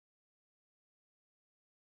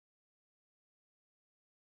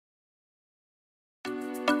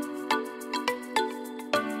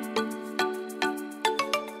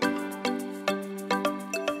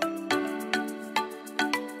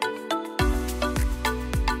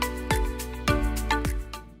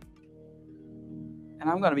and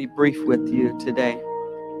I'm going to be brief with you today.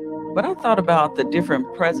 But I thought about the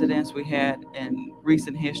different presidents we had in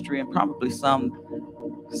recent history, and probably some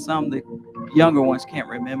the younger ones can't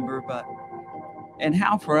remember, but and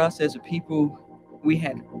how for us as a people we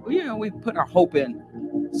had, we put our hope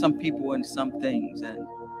in some people and some things. And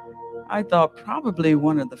I thought probably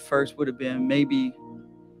one of the first would have been maybe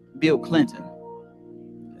Bill Clinton,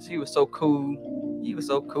 because he was so cool. He was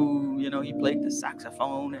so cool, he played the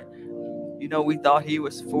saxophone, and we thought he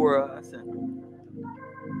was for us, and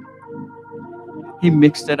he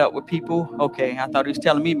mixed it up with people. Okay, I thought he was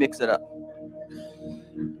telling me mix it up.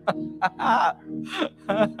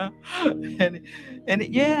 and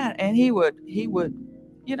he would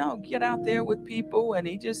get out there with people, and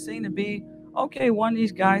he just seemed to be one of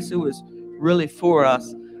these guys who was really for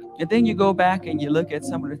us. And then you go back and you look at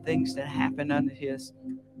some of the things that happened under his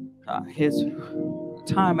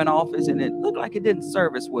time in office, and it looked like it didn't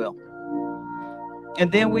serve us well.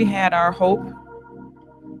 And then we had our hope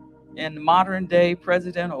in modern day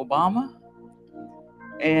President Obama,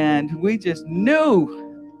 and we just knew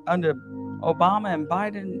under Obama and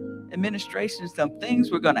Biden administration some things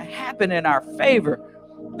were going to happen in our favor,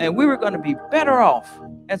 and we were going to be better off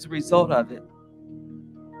as a result of it.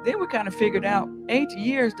 Then we kind of figured out 8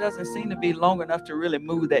 years doesn't seem to be long enough to really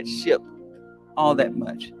move that ship all that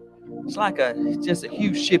much. It's like just a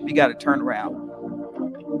huge ship you got to turn around.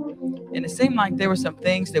 And it seemed like there were some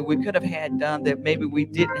things that we could have had done that maybe we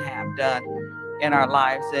didn't have done in our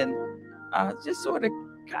lives, and just sort of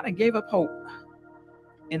kind of gave up hope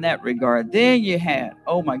in that regard. Then you had,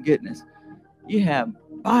 oh my goodness, you have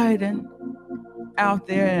Biden out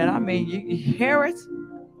there, and I mean, Harris.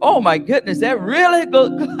 Oh my goodness, that really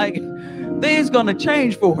looks like things going to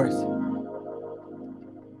change for us.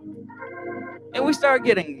 And we start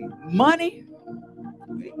getting money.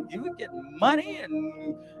 You would get money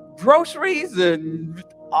and groceries and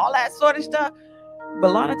all that sort of stuff. But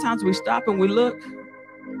a lot of times we stop and we look,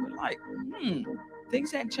 we're like,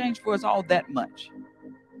 things hadn't changed for us all that much.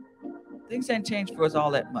 Things hadn't changed for us all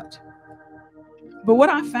that much. But what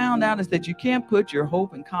I found out is that you can't put your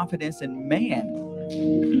hope and confidence in man.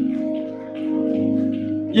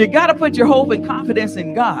 You got to put your hope and confidence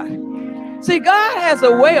in God. See, God has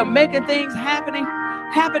a way of making things happen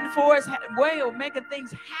for us, a way of making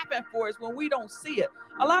things happen for us when we don't see it.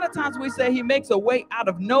 A lot of times we say he makes a way out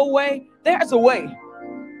of no way. There's a way.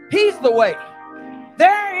 He's the way.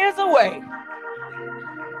 There is a way.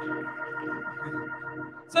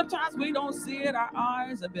 Sometimes we don't see it. Our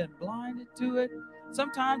eyes have been blinded to it.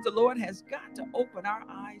 Sometimes the Lord has got to open our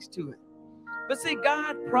eyes to it. But see,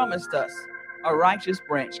 God promised us a righteous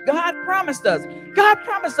branch. God promised us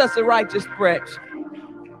a righteous branch.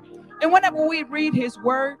 And whenever we read his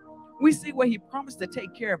word, we see where he promised to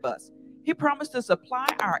take care of us. He promised to supply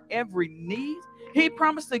our every need. He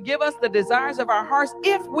promised to give us the desires of our hearts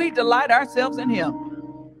if we delight ourselves in him.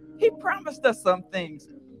 He promised us some things.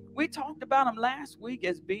 We talked about him last week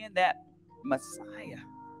as being that Messiah.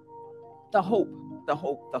 The hope.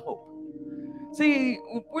 See,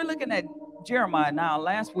 we're looking at Jeremiah now.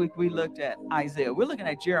 Last week we looked at Isaiah. We're looking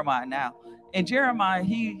at Jeremiah now. And Jeremiah,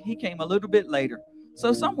 he came a little bit later.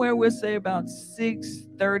 So somewhere we'll say about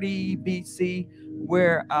 630 BC,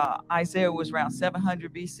 where Isaiah was around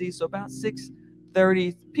 700 BC. So about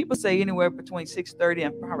 630. People say anywhere between 630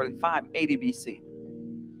 and probably 580 BC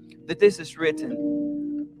that this is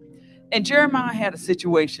written. And Jeremiah had a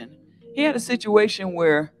situation. He had a situation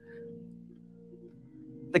where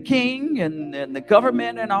the king and the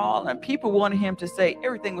government and all, and people wanted him to say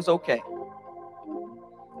everything was okay.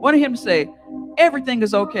 Wanted him to say everything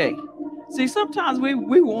is okay. See, sometimes we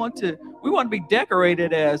want to be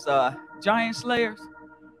decorated as giant slayers,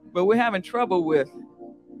 but we're having trouble with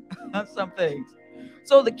some things.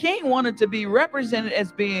 So the king wanted to be represented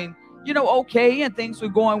as being, okay, and things were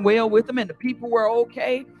going well with him, and the people were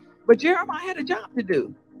okay. But Jeremiah had a job to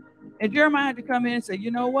do, and Jeremiah had to come in and say,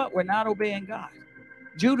 you know what? We're not obeying God.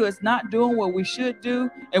 Judah is not doing what we should do,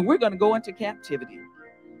 and we're going to go into captivity.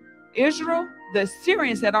 Israel, the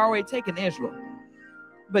Assyrians had already taken Israel,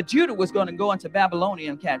 but Judah was going to go into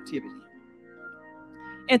Babylonian captivity.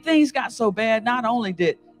 And things got so bad, not only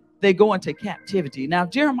did they go into captivity. Now,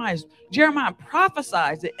 Jeremiah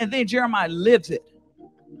prophesies it, and then Jeremiah lives it.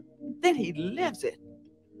 Then he lives it.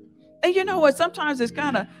 And you know what? Sometimes it's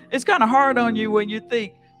kind of hard on you when you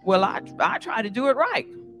think, well, I try to do it right.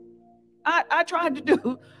 I tried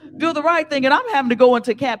to do the right thing, and I'm having to go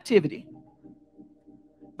into captivity.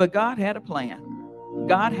 But God had a plan.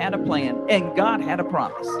 God had a plan, and God had a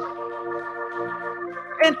promise.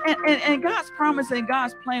 And God's promise and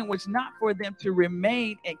God's plan was not for them to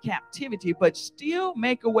remain in captivity, but still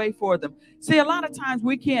make a way for them. See, a lot of times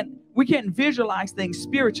we can't visualize things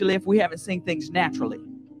spiritually if we haven't seen things naturally.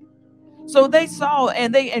 So they saw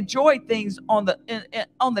and they enjoyed things on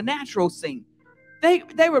the natural scene.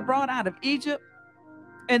 They were brought out of Egypt,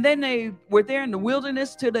 and then they were there in the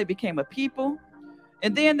wilderness till they became a people.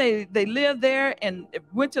 And then they lived there and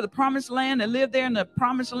went to the promised land and lived there in the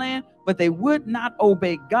promised land, but they would not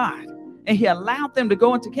obey God. And he allowed them to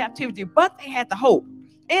go into captivity, but they had the hope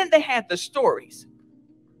and they had the stories.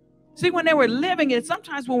 See, when they were living it,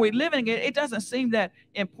 sometimes when we're living it, it doesn't seem that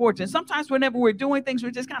important. Sometimes whenever we're doing things, we're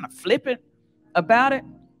just kind of flippant about it.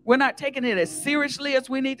 We're not taking it as seriously as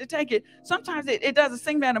we need to take it. Sometimes it doesn't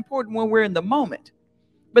seem that important when we're in the moment.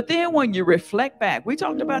 But then when you reflect back, we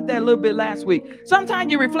talked about that a little bit last week. Sometimes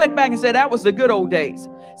you reflect back and say, that was the good old days.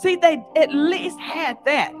 See, they at least had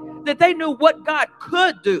that they knew what God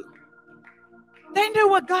could do. They knew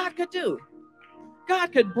what God could do.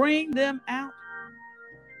 God could bring them out,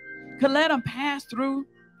 could let them pass through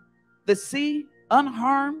the sea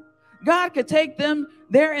unharmed. God could take them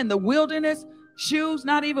there in the wilderness, shoes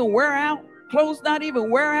not even wear out, clothes not even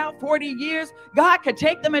wear out, 40 years. God could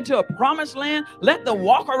take them into a promised land, let them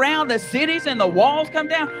walk around the cities and the walls come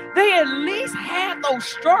down. They at least had those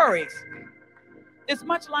stories. It's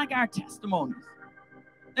much like our testimonies.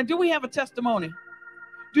 And do we have a testimony?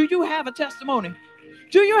 Do you have a testimony?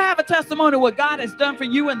 Do you have a testimony of what God has done for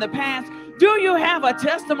you in the past? Do you have a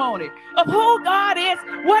testimony of who God is,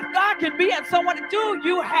 what God can be in someone? Do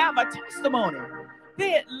you have a testimony?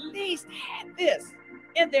 They at least had this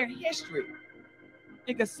in their history.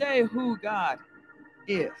 They could say who God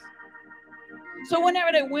is. So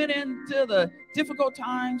whenever they went into the difficult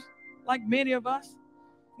times, like many of us,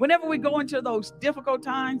 whenever we go into those difficult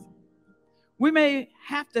times, we may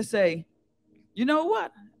have to say, you know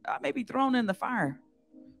what? I may be thrown in the fire,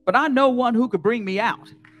 but I know one who could bring me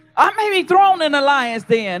out. I may be thrown in the lion's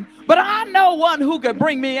den, but I know one who could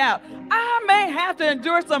bring me out. I may have to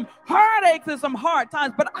endure some heartaches and some hard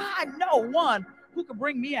times, but I know one who could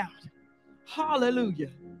bring me out.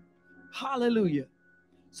 Hallelujah. Hallelujah.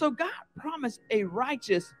 So God promised a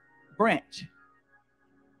righteous branch.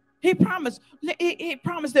 He promised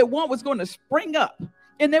that one was going to spring up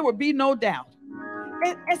and there would be no doubt.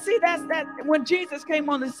 And see, that's that when Jesus came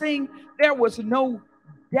on the scene, there was no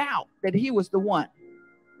doubt that he was the one.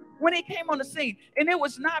 When he came on the scene, and it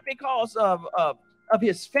was not because of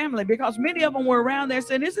his family, because many of them were around there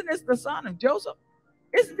saying, isn't this the son of Joseph?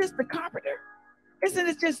 Isn't this the carpenter? Isn't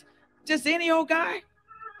it just any old guy?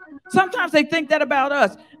 Sometimes they think that about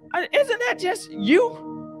us. Isn't that just you?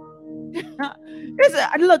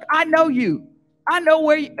 Look, I know you. I know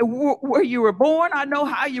where you were born. I know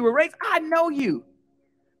how you were raised. I know you.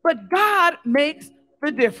 But God makes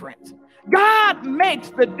the difference. God makes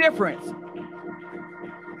the difference.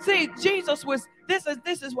 See, Jesus was, this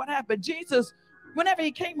is what happened. Jesus, whenever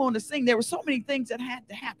he came on the scene, there were so many things that had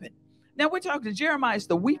to happen. Now we're talking, Jeremiah is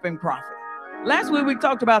the weeping prophet. Last week we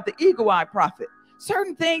talked about the eagle-eye prophet.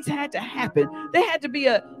 Certain things had to happen. They had to be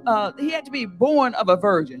he had to be born of a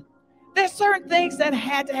virgin. There's certain things that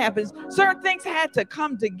had to happen. Certain things had to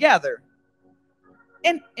come together.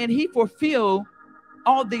 And he fulfilled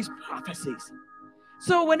all these prophecies.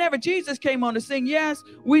 So whenever Jesus came on the scene, yes,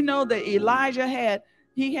 we know that Elijah had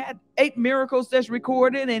 8 miracles that's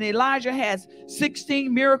recorded, and Elijah has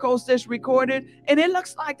 16 miracles that's recorded. And it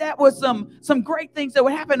looks like that was some great things that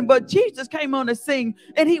would happen. But Jesus came on the scene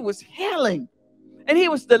and he was healing, and he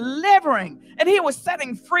was delivering, and he was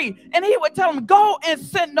setting free, and he would tell them, go and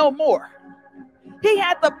sin no more. He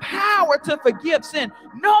had the power to forgive sin.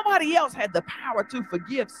 Nobody else had the power to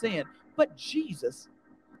forgive sin but Jesus.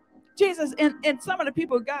 Jesus, and some of the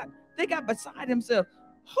people got beside themselves.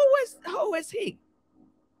 Who is he?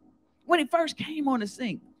 When he first came on the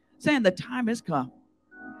scene, saying the time has come.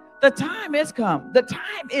 The time has come. The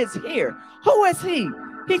time is here. Who is he?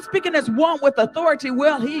 He's speaking as one with authority.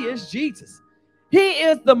 Well, he is Jesus. He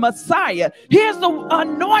is the Messiah. He is the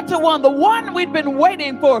anointed one, the one we've been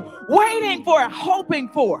waiting for, hoping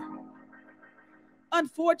for.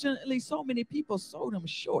 Unfortunately, so many people sold him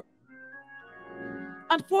short.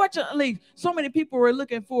 Unfortunately, so many people were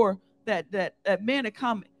looking for that man to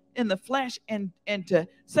come in the flesh and to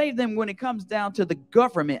save them when it comes down to the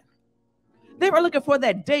government. They were looking for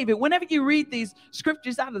that David. Whenever you read these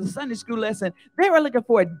scriptures out of the Sunday school lesson, they were looking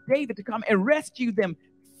for a David to come and rescue them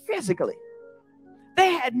physically.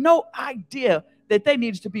 They had no idea that they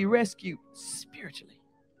needed to be rescued spiritually.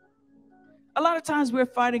 A lot of times we're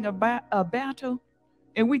fighting a battle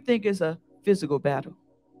and we think it's a physical battle,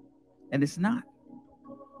 and it's not.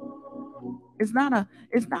 It's not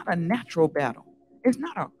a natural battle. It's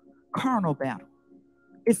not a carnal battle.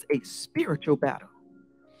 It's a spiritual battle.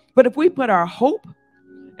 But if we put our hope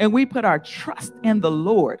and we put our trust in the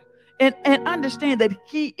Lord and understand that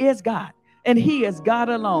he is God and he is God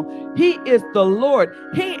alone. He is the Lord.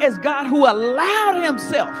 He is God who allowed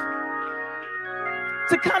himself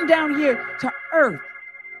to come down here to earth.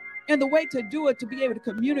 And the way to do it, to be able to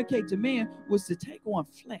communicate to men, was to take on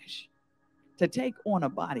flesh, to take on a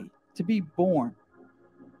body, to be born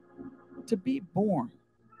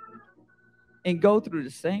and go through the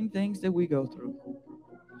same things that we go through,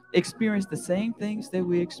 experience the same things that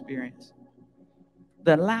we experience,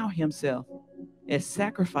 that allow himself as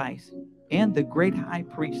sacrifice and the great high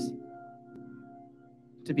priest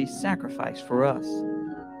to be sacrificed for us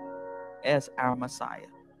as our Messiah.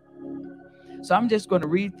 So I'm just going to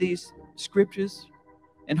read these scriptures,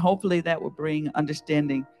 and hopefully that will bring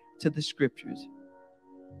understanding to the scriptures.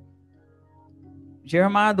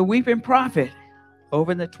 Jeremiah, the weeping prophet,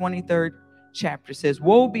 over in the 23rd chapter says,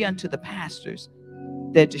 "Woe be unto the pastors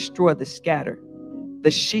that destroy the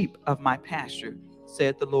sheep of my pasture,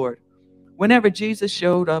 said the Lord." Whenever Jesus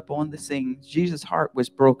showed up on the scene, Jesus' heart was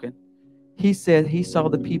broken. He said he saw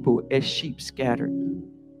the people as sheep scattered.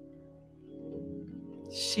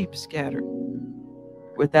 Sheep scattered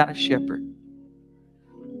without a shepherd.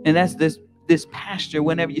 And that's this pasture.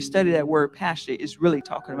 Whenever you study that word pasture, it's really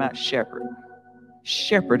talking about shepherd.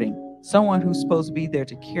 Shepherding. Someone who's supposed to be there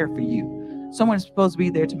to care for you. Someone who's supposed to be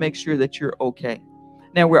there to make sure that you're okay.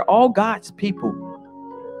 Now, we're all God's people,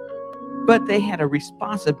 but they had a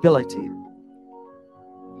responsibility.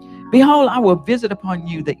 "Behold, I will visit upon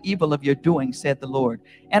you the evil of your doing, said the Lord,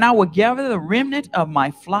 and I will gather the remnant of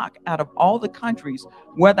my flock out of all the countries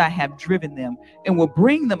whether I have driven them, and will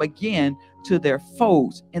bring them again to their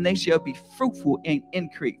folds, and they shall be fruitful and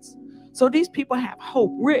increase." So these people have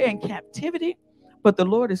hope. We're in captivity, but the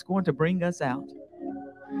Lord is going to bring us out.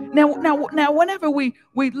 Now, whenever we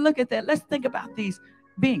look at that, let's think about these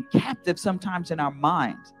being captive sometimes in our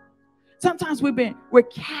minds. Sometimes we're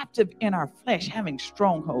captive in our flesh, having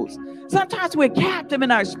strongholds. Sometimes we're captive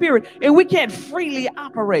in our spirit, and we can't freely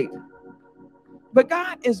operate. But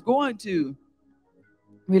God is going to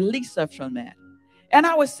release us from that. "And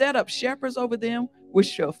I will set up shepherds over them, which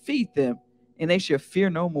shall feed them, and they shall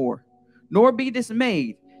fear no more, nor be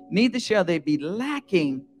dismayed, neither shall they be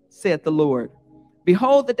lacking, said the Lord.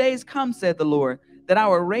 Behold, the days come, said the Lord, that I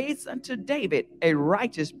will raise unto David a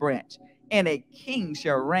righteous branch, and a king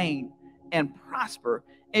shall reign and prosper,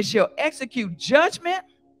 and shall execute judgment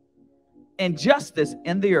and justice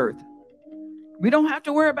in the earth." We don't have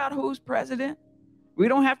to worry about who's president. We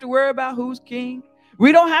don't have to worry about who's king.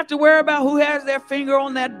 We don't have to worry about who has their finger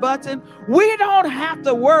on that button. We don't have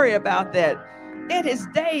to worry about that. In his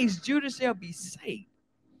days, Judah shall be saved,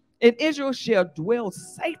 and Israel shall dwell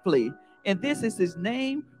safely. And this is his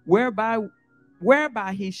name, whereby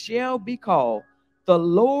he shall be called the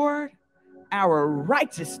Lord our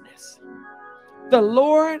righteousness. The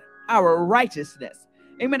Lord our righteousness.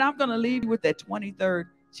 Amen. I'm going to leave you with that 23rd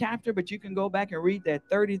chapter, but you can go back and read that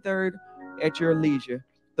 33rd at your leisure.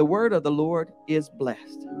 The word of the Lord is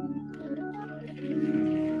blessed.